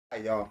Hi,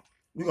 y'all.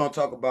 We're gonna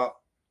talk about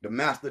the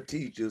master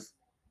teachers,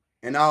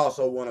 and I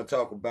also want to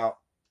talk about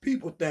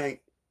people think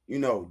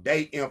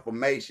they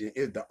information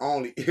is the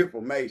only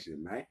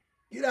information, man.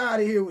 Get out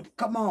of here with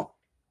come on.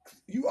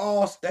 You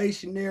all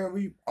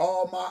stationary,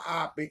 all my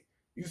myopic.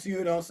 You see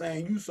what I'm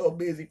saying? You so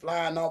busy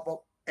flying off of,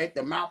 at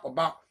the mouth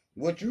about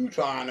what you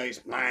trying to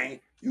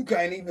explain. You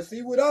can't even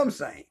see what I'm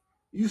saying.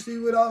 You see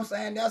what I'm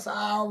saying? That's how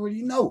I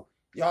already know.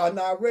 Y'all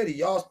not ready.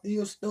 Y'all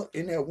still stuck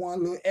in that one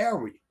little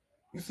area.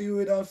 You see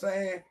what I'm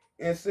saying?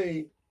 And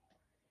see,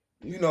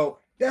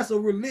 that's a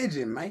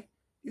religion, man.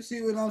 You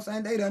see what I'm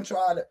saying? They done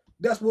try to.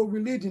 That's what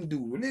religion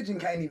do. Religion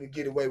can't even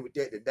get away with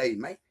that today,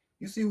 man.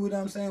 You see what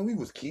I'm saying? We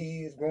was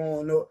kids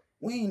growing up.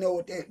 We ain't know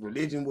what that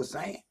religion was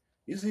saying.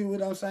 You see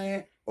what I'm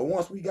saying? But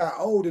once we got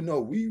old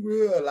enough, we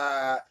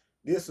realized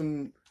there's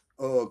some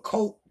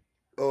cult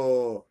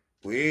where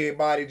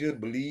everybody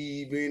just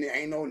believe in it.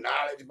 Ain't no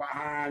knowledge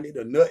behind it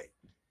or nothing.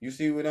 You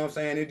see what I'm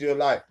saying? It's just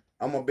like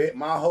I'm gonna bet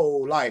my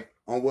whole life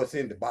on what's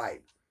in the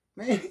Bible.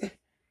 Man,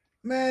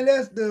 man,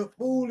 that's the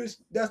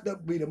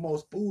be the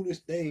most foolish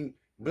thing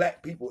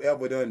black people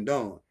ever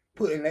done.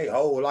 Putting their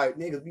whole life,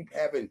 niggas be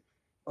having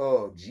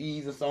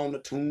Jesus on the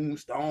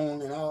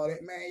tombstone and all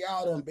that. Man,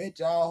 y'all done bet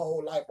y'all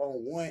whole life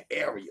on one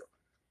area.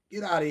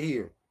 Get out of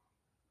here.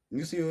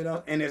 You see what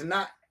I'm and it's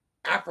not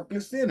African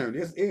centered.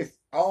 This is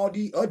all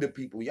the other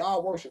people.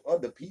 Y'all worship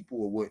other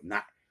people or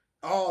whatnot.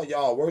 All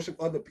y'all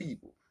worship other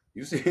people.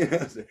 You see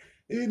what I'm saying?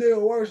 These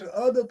niggas worship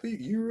other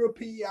people,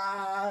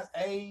 Europeans,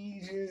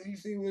 Asians, you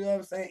see what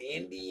I'm saying?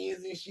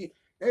 Indians and shit.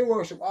 They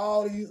worship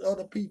all these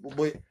other people,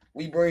 but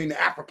we bring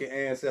the African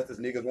ancestors,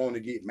 niggas want to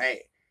get mad.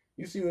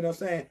 You see what I'm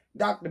saying?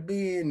 Dr.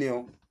 B and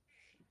them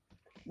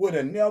would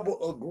have never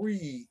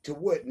agreed to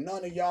what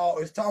none of y'all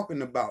is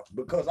talking about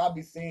because I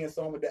be seeing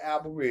some of the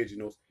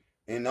Aboriginals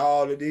and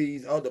all of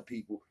these other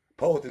people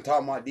posting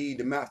talking about these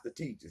the master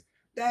teachers.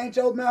 They ain't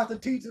your master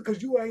teachers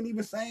because you ain't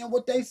even saying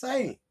what they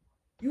saying.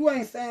 You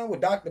ain't saying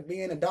what Dr.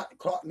 Ben and Dr.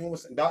 Clark and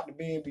was Dr.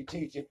 Ben be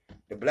teaching.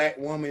 The black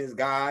woman is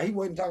God. He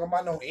wasn't talking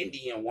about no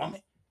Indian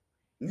woman.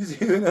 You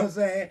see what I'm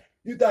saying?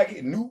 You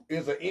think Newt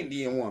is an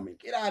Indian woman.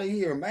 Get out of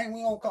here, man.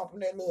 We don't come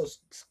from that little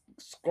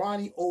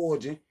scrawny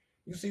origin.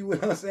 You see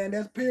what I'm saying?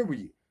 That's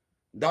period.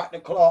 Dr.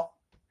 Clark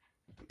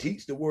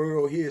teach the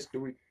world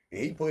history,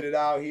 and he put it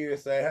out here and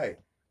say, hey,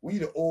 we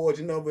the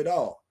origin of it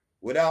all.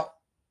 Without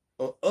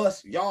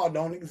us, y'all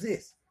don't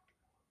exist.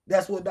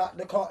 That's what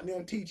Dr. Clark and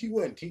them teach. He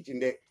wasn't teaching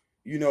that,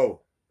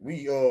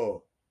 we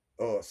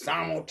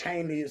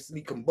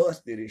simultaneously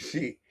combusted and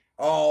shit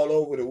all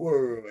over the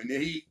world, and then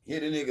he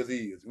hit the niggas'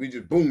 ears. We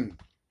just boom,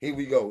 here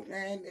we go.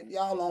 Man,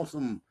 y'all on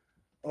some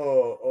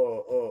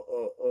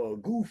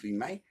goofy,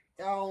 man.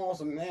 Y'all on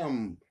some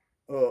damn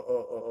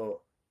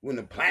when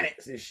the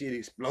planets and shit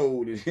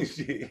exploded and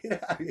shit.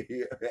 Get out of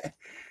here,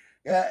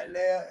 man.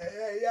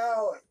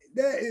 Y'all,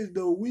 that is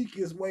the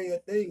weakest way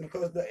of thinking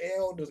because the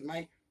elders,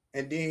 man.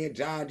 And then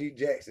John G.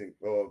 Jackson,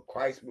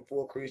 Christ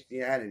before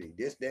Christianity,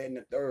 this, that, and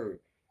the third.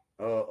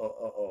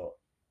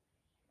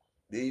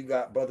 Then you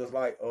got brothers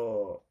like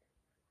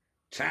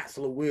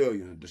Chancellor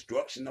Williams,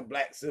 destruction of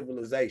black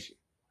civilization.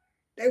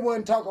 They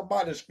wasn't talking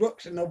about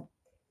destruction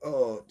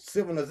of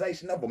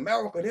civilization of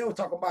America. They was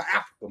talking about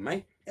Africa,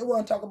 man. They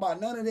wasn't talking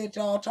about none of that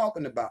y'all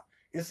talking about.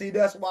 And see,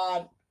 that's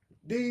why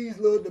these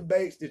little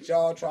debates that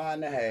y'all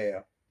trying to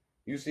have,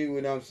 you see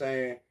what I'm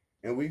saying?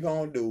 And we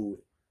gonna do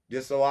it.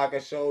 Just so I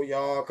can show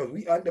y'all, cause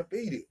we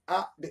undefeated.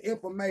 The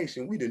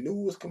information, we the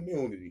newest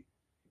community.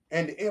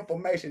 And the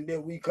information that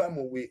we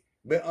coming with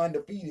been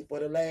undefeated for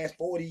the last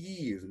 40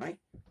 years, man.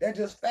 That's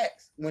just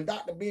facts. When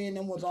Dr. B and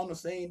them was on the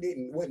scene,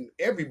 didn't wasn't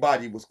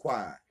everybody was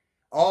quiet.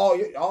 All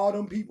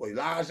them people,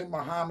 Elijah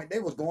Muhammad, they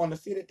was going to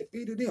sit at the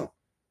feet of them.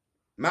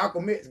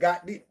 Malcolm X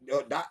got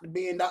Dr.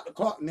 B and Dr.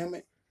 Clark and them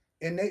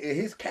in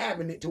his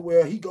cabinet to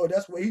where he go.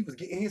 That's where he was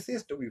getting his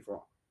history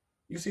from.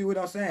 You see what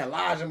I'm saying?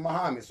 Elijah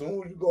Muhammad.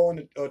 Soon as you go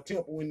in the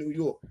temple in New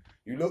York,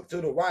 you look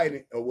to the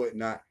right or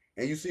whatnot,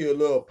 and you see a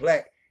little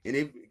plaque,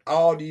 and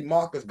all these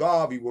Marcus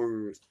Garvey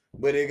words,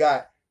 but they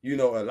got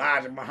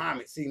Elijah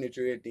Muhammad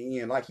signature at the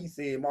end, like he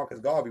said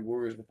Marcus Garvey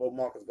words before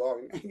Marcus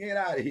Garvey. Man, get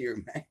out of here,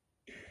 man.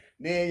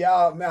 Then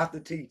y'all master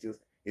teachers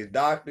is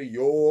Dr.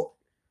 York.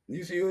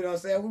 You see what I'm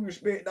saying? We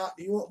respect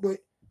Dr. York, but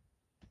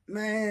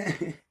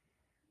man,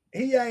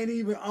 he ain't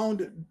even on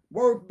the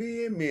worth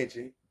being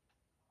mentioned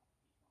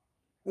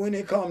when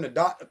it come to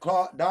Dr.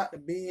 Clark, Dr.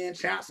 Ben,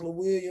 Chancellor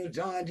Williams,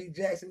 John G.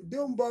 Jackson.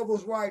 Them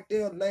brothers right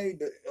there laid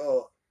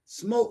the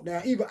smoke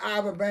down. Even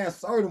Ivan Van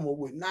Sertima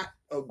would not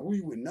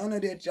agree with none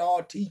of that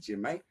y'all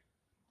teaching, man.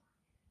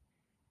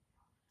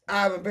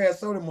 Ivan Van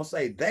Sertima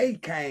say they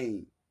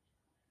came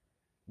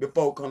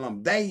before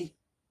Columbus. They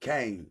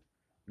came.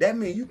 That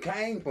means you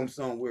came from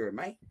somewhere,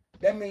 man.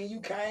 That means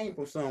you came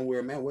from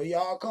somewhere, man. Where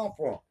y'all come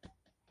from?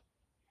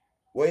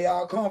 Where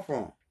y'all come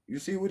from? You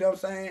see what I'm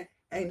saying?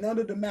 Ain't none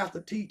of the master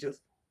teachers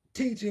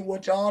teaching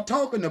what y'all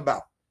talking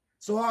about.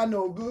 So I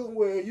know good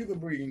well you can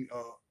bring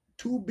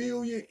 2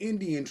 billion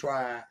Indian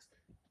tribes,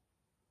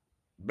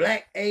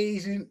 black,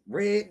 Asian,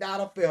 red dot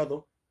of feather,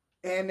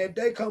 And if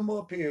they come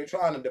up here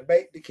trying to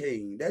debate the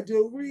king, that's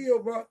just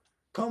real, bro.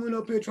 Coming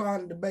up here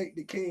trying to debate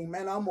the king,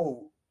 man, I'm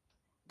over.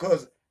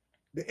 Because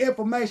the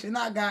information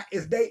I got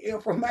is their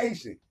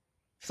information.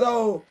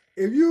 So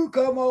if you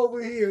come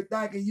over here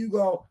thinking you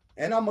go,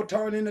 and I'm gonna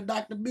turn into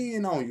Dr.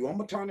 Ben on you, I'm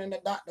gonna turn into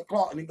Dr.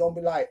 Clark, and it's gonna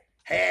be like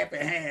half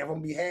and half. I'm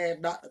gonna be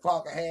half Dr.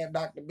 Clark and half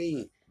Dr.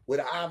 Ben with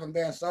an Ivan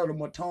Van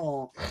Sertima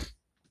tongue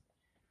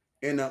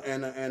and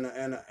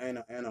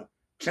a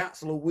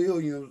Chancellor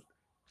Williams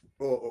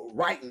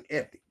writing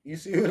ethic. You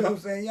see what I'm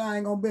saying? Y'all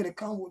ain't gonna better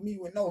come with me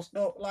with no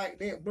stuff like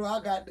that, bro.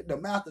 I got the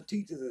master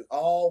teachers is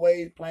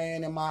always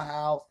playing in my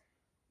house.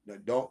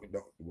 Don't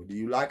whether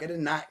you like it or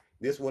not,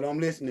 this is what I'm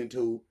listening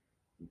to.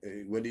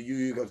 Whether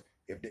you, because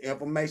if the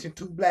information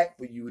too black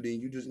for you,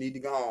 then you just need to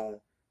go on.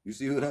 You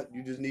see what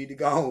you just need to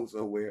go on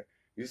somewhere.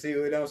 You see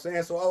what I'm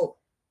saying? So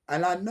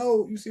and I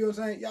know, you see what I'm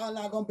saying, y'all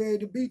not gonna be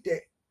able to beat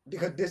that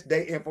because this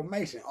day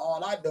information.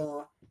 All I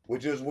done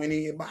was just went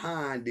in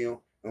behind them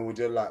and was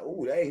just like,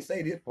 oh, they ain't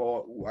say this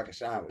part. Ooh, I can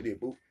shine with this,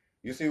 boo.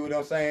 You see what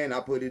I'm saying?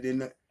 I put it in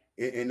the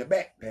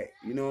backpack.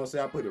 You know what I'm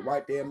saying? I put it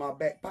right there in my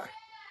back pocket.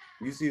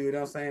 You see what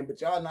I'm saying? But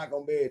y'all not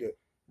gonna be able to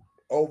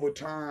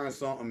overturn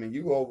something, and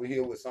you over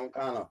here with some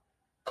kind of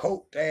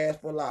coked ass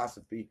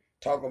philosophy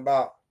talking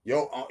about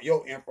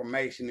your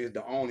information is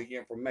the only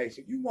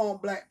information. You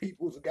want black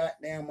people's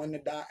goddamn in the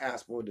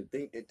diaspora to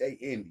think that they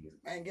Indians.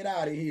 Man, get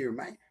out of here,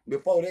 man.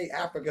 Before they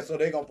African, so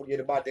they gonna forget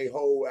about their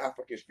whole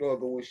African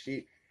struggle and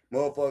shit.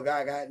 Motherfucker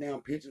got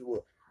goddamn pictures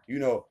with,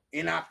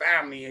 in our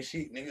family and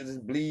shit. Niggas is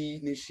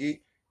bleeding and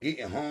shit,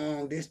 getting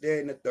hung, this, that,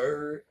 and the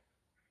third.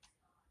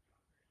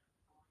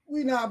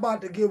 We not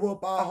about to give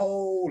up our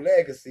whole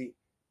legacy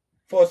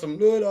for some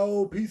little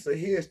old piece of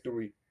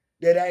history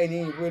that ain't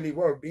even really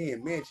worth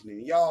being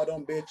mentioned. Y'all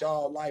don't bet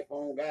y'all life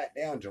on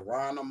goddamn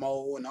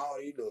Geronimo and all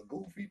these little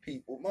goofy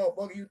people.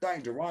 Motherfucker, you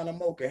think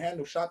Geronimo can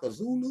handle Shaka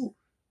Zulu?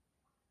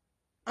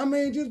 I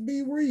mean, just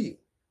be real.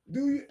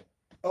 Do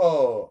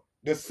you?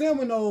 The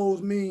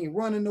Seminoles mean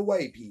running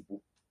away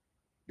people.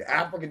 The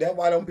African, that's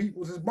why them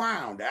peoples is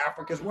brown. The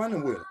Africans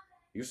running with them.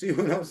 You see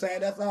what I'm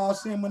saying? That's all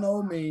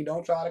Seminole mean.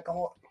 Don't try to come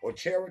up, or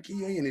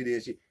Cherokee or any of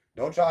this shit.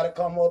 Don't try to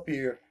come up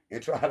here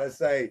and try to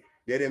say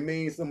that it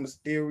means some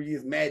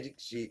mysterious magic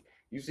shit.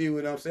 You see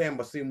what I'm saying?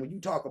 But see, when you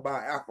talk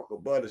about Africa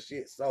butter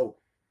shit, so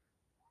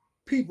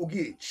people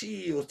get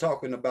chills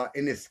talking about,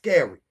 and it's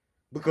scary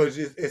because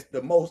it's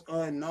the most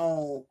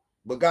unknown,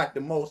 but got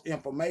the most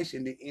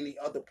information than any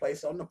other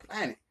place on the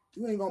planet.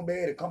 You ain't gonna be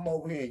able to come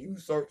over here and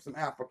usurp some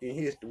African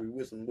history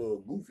with some little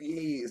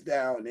goofy heads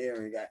down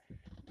there and got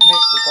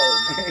Mexico,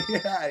 man.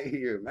 Get out of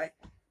here, man.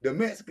 The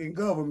Mexican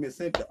government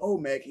sent the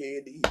Olmec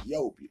head to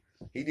Ethiopia.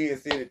 He didn't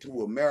send it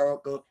to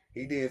America.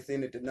 He didn't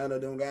send it to none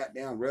of them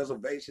goddamn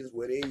reservations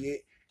where they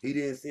at. He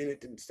didn't send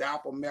it to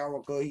South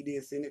America. He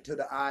didn't send it to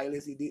the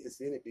islands. He didn't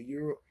send it to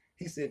Europe.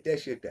 He sent that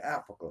shit to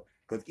Africa.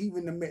 Because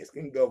even the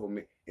Mexican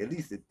government, at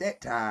least at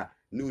that time,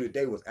 knew that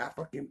they was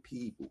African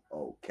people.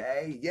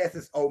 Okay? Yes,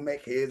 it's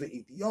Olmec heads in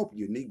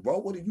Ethiopia,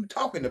 Negro. What are you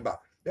talking about?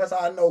 That's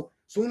how I know.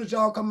 Soon as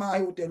y'all come out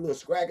here with that little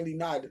scraggly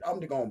knife, I'm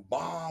just gonna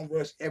bomb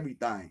rush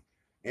everything.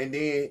 And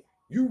then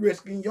you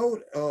risking your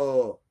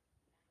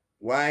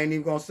well, I ain't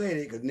even gonna say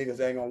that because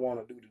niggas ain't gonna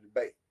wanna do the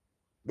debate.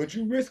 But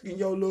you risking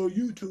your little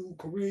YouTube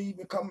career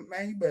even coming,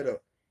 man, you better,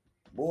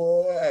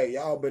 boy, hey,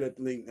 y'all better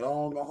think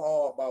long and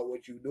hard about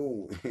what you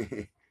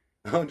doing.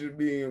 I'm just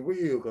being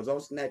real because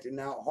I'm snatching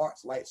out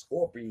hearts like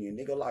Scorpion.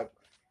 Nigga, like,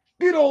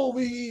 get over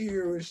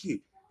here and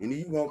shit. And then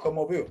you gonna come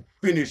up here,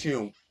 finish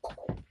him.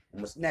 I'm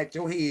gonna snatch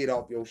your head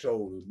off your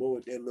shoulders, boy,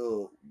 with that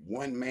little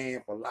one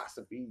man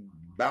philosophy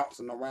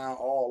bouncing around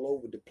all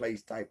over the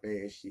place type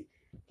ass shit.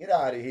 Get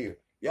out of here.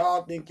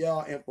 Y'all think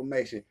y'all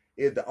information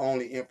is the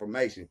only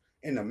information.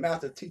 And the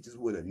master teachers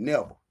would have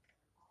never,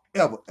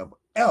 ever,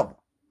 ever,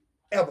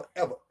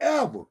 ever,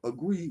 ever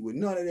agreed with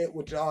none of that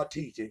what y'all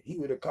teaching. He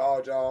would have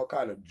called y'all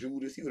kind of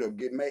Judas. He would have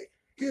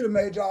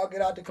made y'all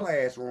get out the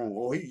classroom.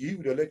 Or he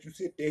would have let you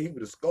sit there, he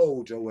would have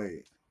scolded your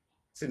ass.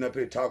 Sitting up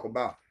here talking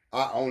about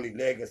our only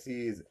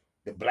legacy is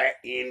the black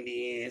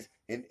Indians,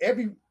 and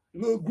every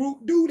little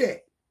group do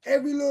that.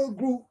 Every little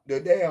group, the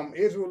damn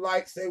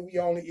Israelites say we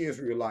only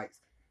Israelites.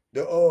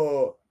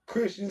 The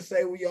Christians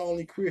say we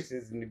only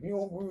Christians, and if you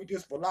don't agree with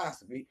this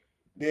philosophy,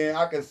 then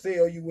I can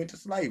sell you into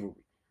slavery.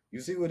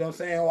 You see what I'm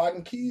saying? Or I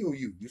can kill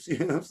you. You see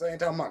what I'm saying?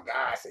 Talking about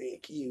God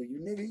said kill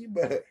you, nigga. You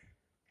better,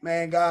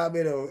 man, God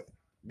better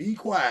be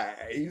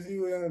quiet. You see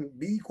what I mean?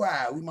 Be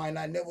quiet. We might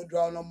not never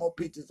draw no more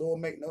pictures or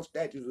make no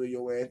statues of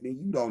your ass. Then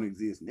you don't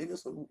exist, nigga.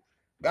 So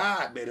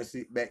God better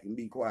sit back and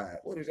be quiet.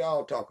 What is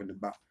y'all talking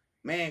about?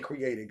 Man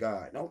created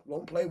God.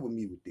 Don't play with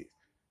me with this.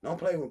 Don't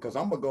play with, cause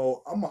I'm gonna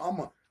go. I'm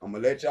gonna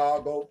let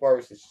y'all go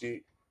first and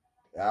shit.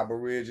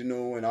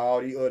 Aboriginal and all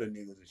the other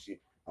niggas and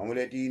shit. I'm gonna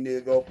let these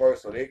niggas go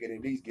first so they can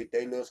at least get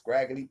their little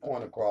scraggly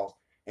point across.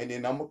 And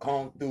then I'm gonna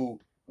come through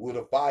with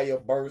a fire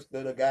burst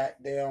of the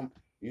goddamn,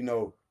 you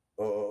know,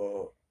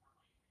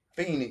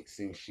 Phoenix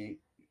and shit.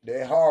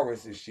 that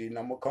harvest and shit, and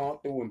I'm gonna come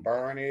through and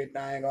burn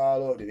everything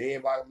all up. And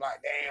everybody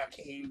like, damn,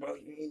 King, bro,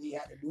 you ain't even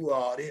have to do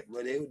all that.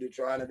 But they were just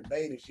trying to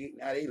debate and shit.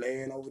 Now they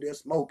laying over there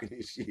smoking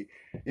and shit.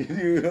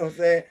 You know what I'm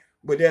saying?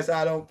 But that's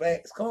how them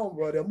facts come,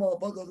 bro. Them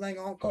motherfuckers ain't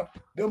gonna come.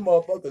 Them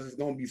motherfuckers is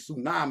gonna be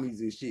tsunamis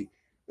and shit.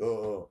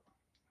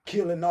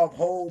 Killing off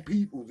whole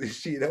peoples and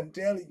shit. I'm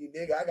telling you,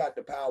 nigga, I got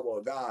the power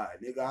of God.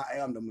 Nigga, I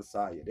am the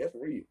Messiah. That's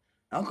real.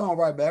 I'm coming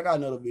right back. I got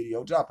another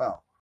video. Drop out.